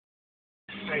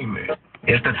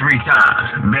It's the 3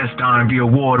 times Best R&B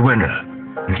Award winner,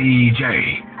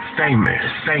 DJ Famous.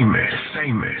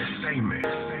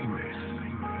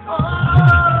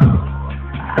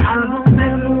 I don't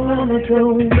ever wanna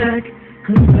go back,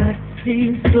 'cause that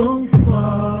seems so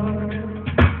far.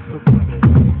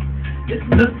 It's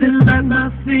nothing like my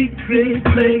secret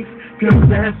place, 'cause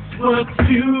that's what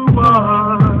you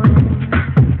are.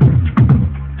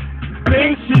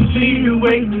 Patiently you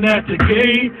waiting at the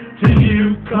gate till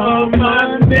you call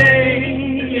my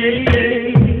name.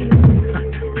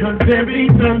 'Cause every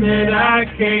time that I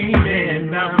came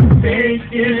in, I'm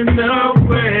taken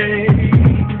away.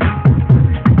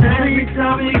 Every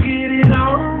time we get it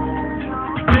on,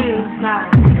 feels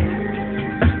like,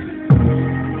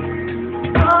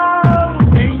 oh,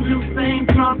 angels sing,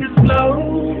 trumpets blow,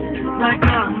 like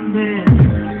I'm there,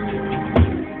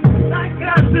 like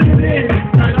I'm there,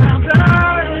 like I'm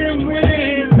dying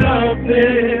with up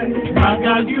there. My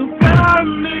God, you got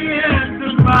me into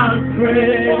my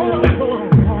prayer.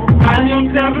 I am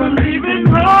never leaving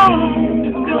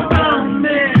home till I'm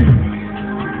there.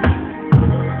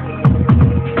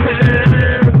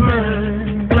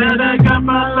 Glad I got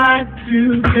my life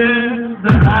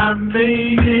together, I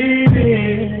made it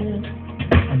in.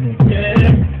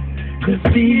 Yeah, 'cause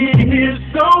being here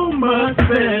so much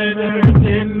better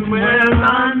than where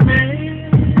I'm in.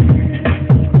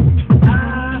 I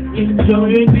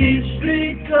enjoy these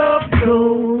streets of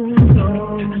gold,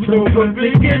 so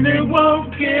perfect and it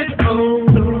won't get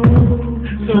old.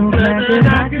 So glad that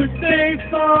I could stay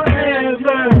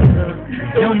forever.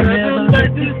 Don't ever let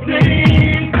this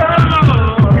thing go.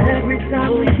 Every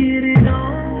time we get it on,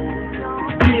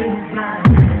 feels like.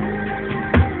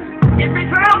 Every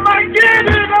time I get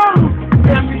it on,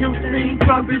 every you think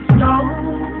of it slow,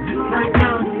 like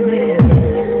I'm there.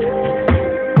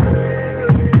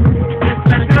 It's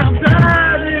like I'm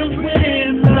dying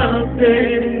with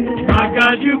nothing. My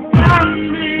God, you got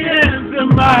me into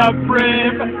my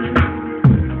prayer.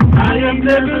 I am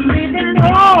never leaving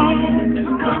home.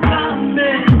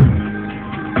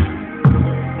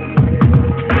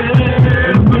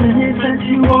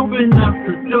 You open up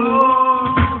the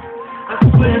door, I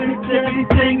swear it's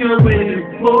everything I waited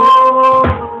for.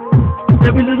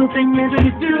 Every little thing that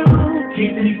you do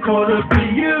keeps me caught up to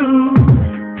you,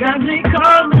 got me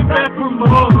coming back for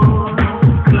more.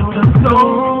 Cause I'm so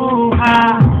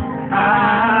high,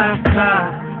 I fly.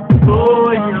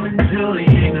 Boy, I'm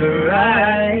enjoying the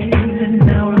ride, and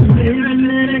now I'm living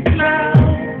in a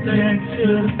cloud. Thanks to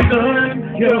the sun,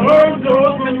 your arms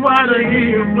open wide, I hear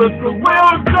you look for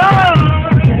well done.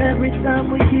 Every time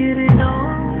we get it on,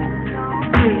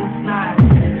 feels like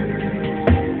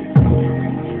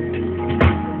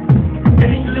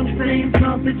angels sing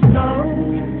trumpets blow,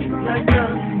 like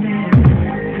us men.